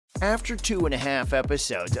After 2.5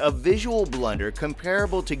 episodes, a visual blunder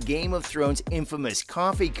comparable to Game of Thrones' infamous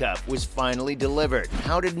coffee cup was finally delivered.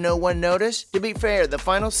 How did no one notice? To be fair, the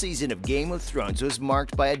final season of Game of Thrones was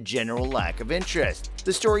marked by a general lack of interest.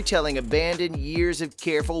 The storytelling abandoned years of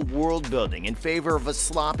careful world-building in favor of a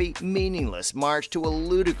sloppy, meaningless march to a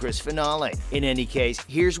ludicrous finale. In any case,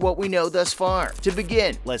 here's what we know thus far. To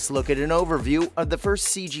begin, let's look at an overview of the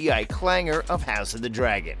first CGI clanger of House of the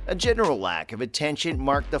Dragon. A general lack of attention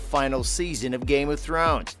marked the final season of Game of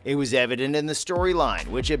Thrones. It was evident in the storyline,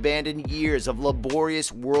 which abandoned years of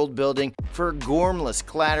laborious world-building for a gormless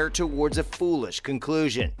clatter towards a foolish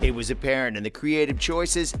conclusion. It was apparent in the creative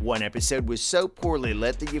choices. One episode was so poorly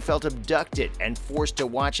lit that you felt abducted and forced to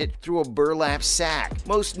watch it through a burlap sack.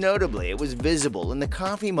 Most notably, it was visible in the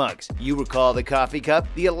coffee mugs. You recall the coffee cup?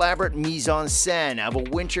 The elaborate mise-en-scène of a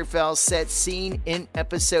Winterfell set scene in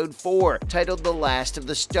episode 4, titled The Last of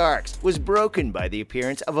the Starks, was broken by the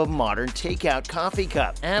appearance of a modern takeout coffee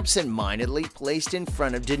cup, absent-mindedly placed in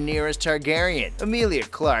front of Daenerys Targaryen. Emilia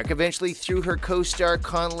Clarke eventually threw her co-star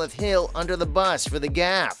Conleth Hill under the bus for the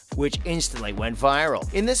gaffe, which instantly went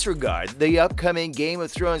viral. In this regard, the upcoming Game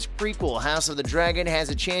of Thrones prequel House of the Dragon has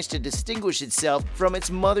a chance to distinguish itself from its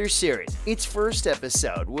mother series. Its first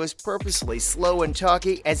episode was purposely slow and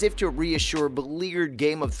talky, as if to reassure beleaguered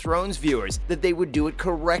Game of Thrones viewers that they would do it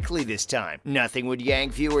correctly this time. Nothing would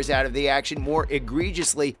yank viewers out of the action more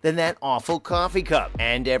egregiously than that awful coffee cup,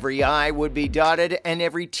 and every I would be dotted and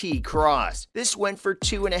every T crossed. This went for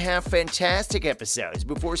 2.5 fantastic episodes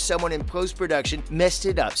before someone in post-production messed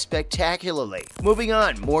it up spectacularly. Moving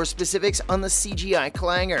on, more specifics on the CGI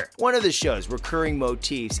clanger. One of the show's recurring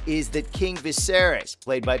motifs is that King Viserys,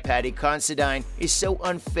 played by Considine, is so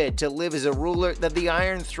unfit to live as a ruler that the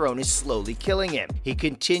Iron Throne is slowly killing him. He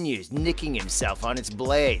continues nicking himself on its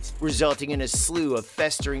blades, resulting in a slew of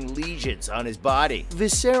festering lesions on his body.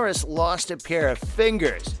 Viserys lost a pair of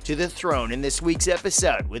fingers to the throne in this week's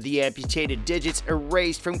episode, with the amputated digits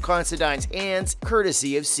erased from Considine's hands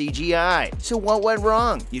courtesy of CGI. So what went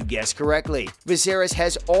wrong? You guessed correctly. Viserys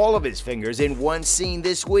has all of his fingers in one scene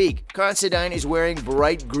this week. Considine is wearing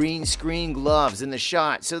bright green screen gloves in the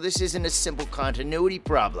shot, so this isn't a simple continuity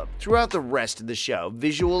problem. Throughout the rest of the show,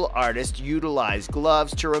 visual artists utilized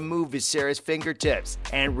gloves to remove Viserys' fingertips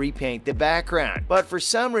and repaint the background, but for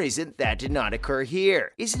some reason that did not occur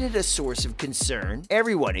here. Isn't it a source of concern?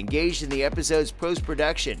 Everyone engaged in the episode's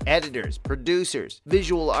post-production, editors, producers,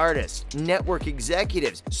 visual artists, network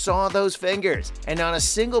executives saw those fingers, and not a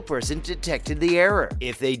single person detected the error.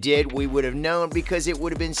 If they did, we would have known because it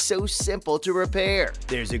would have been so simple to repair.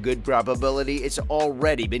 There's a good probability it's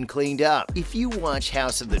already been cleaned up. If you watch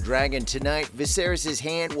House of the Dragon tonight, Viserys'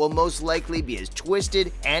 hand will most likely be as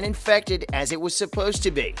twisted and infected as it was supposed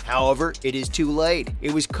to be. However, it is too late.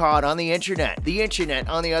 It was caught on the internet. The internet,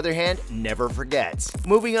 on the other hand, never forgets.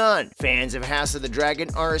 Moving on, fans of House of the Dragon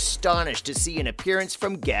are astonished to see an appearance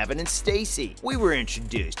from Gavin and Stacey. We were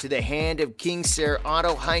introduced to the hand of King Sir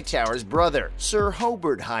Otto Hightower's brother, Sir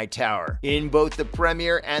Hobart Hightower, in both the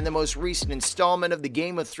premiere and the most recent installment of the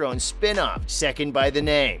Game of Thrones spin-off, second by the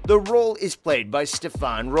name. The role is played by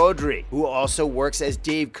Stefan Rodri, who also works as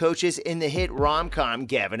Dave Coaches in the hit rom-com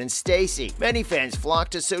Gavin and Stacey. Many fans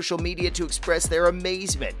flocked to social media to express their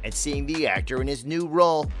amazement at seeing the actor in his new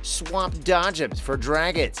role swap dodgems for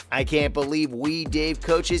dragons. I can't believe Dave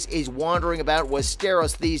Coaches is wandering about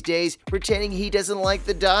Westeros these days pretending he doesn't like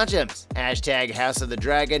the dodgems. Hashtag House of the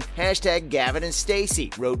Dragon, hashtag Gavin and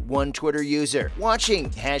Stacey, wrote one Twitter user. Watching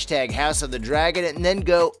hashtag House of the Dragon and then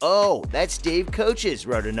go, oh, that's Dave Coaches,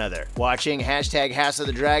 wrote another. Watching hashtag House of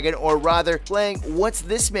the Dragon, or rather playing What's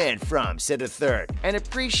This Man From, said a third. And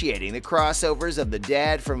appreciating the crossovers of the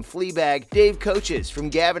dad from Fleabag, Dave Coaches from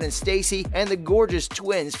Gavin and Stacey, and the gorgeous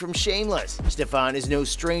twins from Shameless. Stefan is no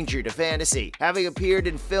stranger to fantasy, having appeared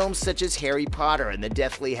in films such as Harry Potter and the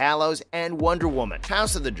Deathly Hallows and Wonder Woman.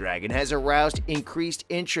 House of the Dragon has aroused increased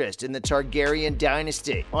interest in the Targaryen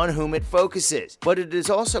dynasty, on whom it focuses, but it has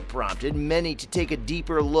also prompted many to take a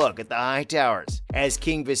deeper look at the Hightowers. As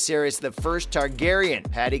King Viserys the First Targaryen,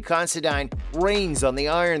 Considine, reigns on the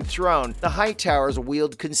Iron Throne, the Hightowers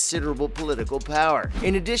wield considerable political power.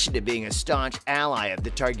 In addition to being a staunch ally of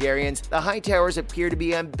the Targaryens, the Hightowers appear to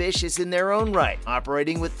be ambitious in their own right,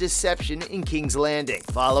 operating with deception in King's Landing.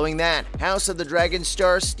 Following that, House of the Dragon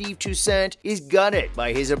star Steve Toussaint is gutted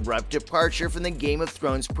by his abrupt departure from the Game of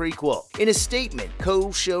Thrones prequel. In a statement,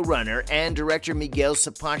 co-showrunner and director Miguel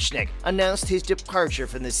Sapochnik announced his departure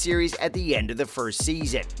from the series at the end of the first first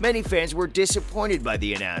season. Many fans were disappointed by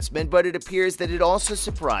the announcement, but it appears that it also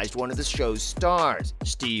surprised one of the show's stars,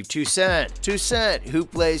 Steve Toussaint. Toussaint, who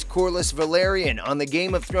plays Corlys Velaryon on the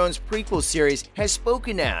Game of Thrones prequel series, has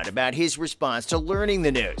spoken out about his response to learning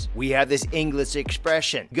the news. "We have this English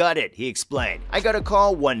expression, 'got it,'" he explained. "I got a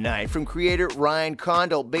call one night from creator Ryan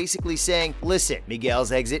Condal basically saying, 'Listen,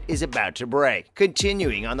 Miguel's exit is about to break.'"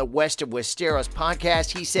 Continuing on the West of Westeros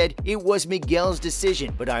podcast, he said, "It was Miguel's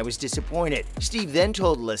decision, but I was disappointed." Steve then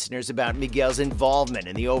told listeners about Miguel's involvement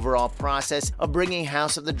in the overall process of bringing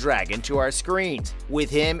House of the Dragon to our screens. With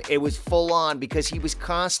him, it was full on because he was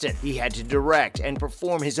constant. He had to direct and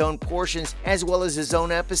perform his own portions as well as his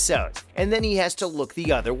own episodes, and then he has to look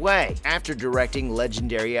the other way. After directing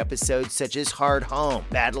legendary episodes such as Hard Home,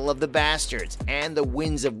 Battle of the Bastards, and The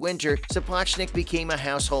Winds of Winter, Sapochnik became a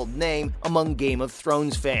household name among Game of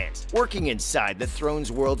Thrones fans. Working inside the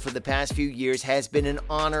Thrones world for the past few years has been an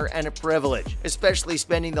honor and a privilege, especially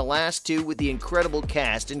spending the last two with the incredible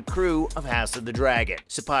cast and crew of House of the Dragon,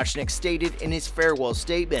 Sapochnik stated in his farewell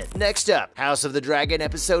statement. Next up, House of the Dragon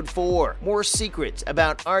Episode 4, more secrets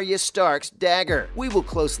about Arya Stark's dagger. We will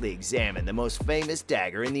closely examine the most famous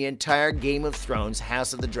dagger in the entire Game of Thrones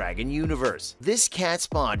House of the Dragon universe. This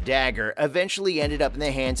cat's-paw dagger eventually ended up in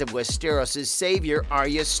the hands of Westeros' savior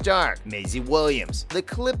Arya Stark, Maisie Williams. The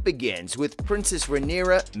clip begins with Princess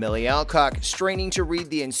Rhaenyra, Millie Alcock, straining to read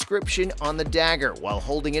the inscription on the dagger while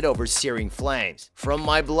holding it over searing flames. "From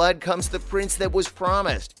my blood comes the prince that was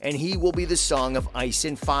promised, and he will be the song of ice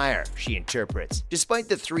and fire," she interprets. Despite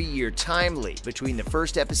the 3-year time leap between the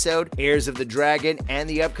first episode, Heirs of the Dragon, and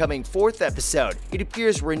the upcoming 4th episode, it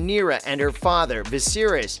appears Rhaenyra and her father,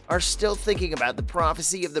 Viserys, are still thinking about the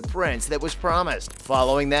prophecy of the prince that was promised.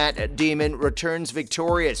 Following that, Daemon returns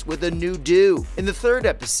victorious with a new do. In the 3rd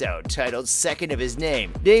episode, titled Second of His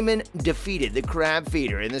Name, Daemon defeated the Crab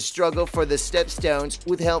Feeder in the struggle for the Stepstones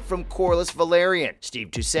with help from Corlys Velaryon,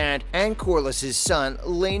 Steve Toussaint, and Corlys' son,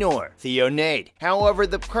 Laenor, Theonate. However,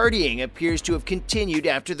 the partying appears to have continued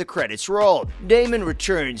after the credits rolled. Daemon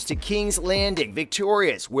returns to King's Landing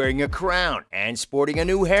victorious, wearing a crown and sporting a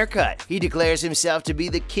new haircut. He declares himself to be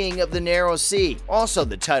the King of the Narrow Sea, also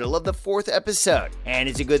the title of the 4th episode. And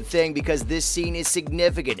it's a good thing because this scene is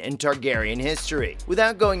significant in Targaryen history.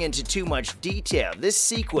 Without going into too much detail, this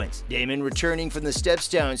sequence, Daemon returning from the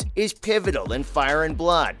Stepstones, is pivotal in Fire and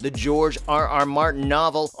Blood, the George R.R. Martin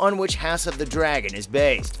novel on which House of the Dragon is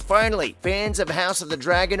based. Finally, fans of House of the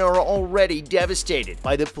Dragon are already devastated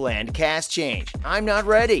by the planned cast change. I'm not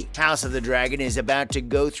ready. House of the Dragon is about to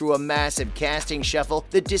go through a massive casting shuffle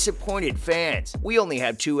that disappointed fans. We only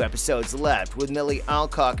have 2 episodes left, with Millie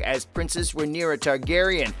Alcock as Princess Rhaenyra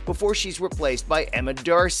Targaryen before she's replaced by Emma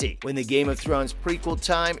Darcy, when the Game of Thrones prequel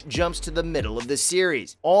time jumps to the middle of the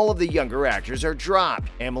series. All of the younger actors are dropped.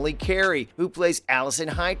 Emily Carey, who plays Alicent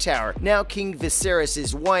Hightower, now King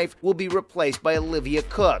Viserys' wife, will be replaced by Olivia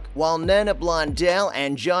Cook, while Nana Blondell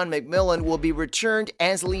and John McMillan will be returned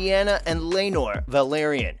as Lyanna and Laenor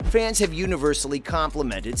Velaryon. Fans have universally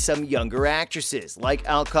complimented some younger actresses, like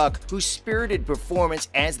Alcock, whose spirited performance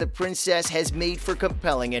as the princess has made for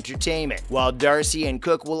compelling entertainment, while Darcy and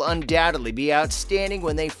Cook will undoubtedly be outstanding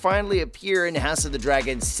when they finally appear in House of the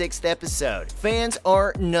Dragon's 6th episode. Fans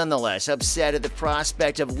are nonetheless upset at the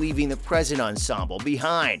prospect of leaving the present ensemble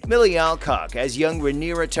behind. Millie Alcock as young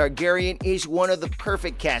Rhaenyra Targaryen is one of the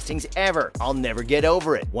perfect castings ever. I'll never get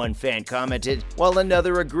over it, one fan commented, while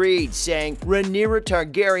another agreed, saying, "Rhaenyra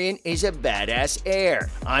Targaryen is a badass heir.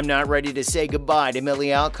 I'm not ready to say goodbye to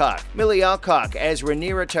Millie Alcock." Millie Alcock as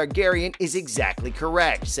Rhaenyra Targaryen is exactly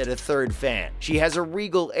correct, said a third fan. "She has a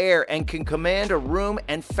regal air and can command a room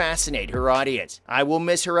and fascinate her audience. I will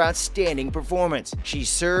miss her outstanding performance. She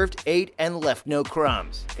served, ate, and left no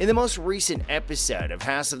crumbs." In the most recent episode of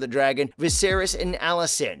House of the Dragon, Viserys and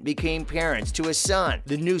Alicent became parents to a son,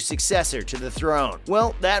 the new successor to the throne.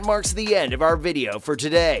 Well, that marks the end of our video for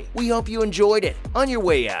today. We hope you enjoyed it. On your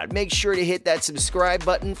way out, make sure to hit that subscribe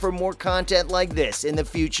button for more content like this in the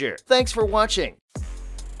future. Thanks for watching.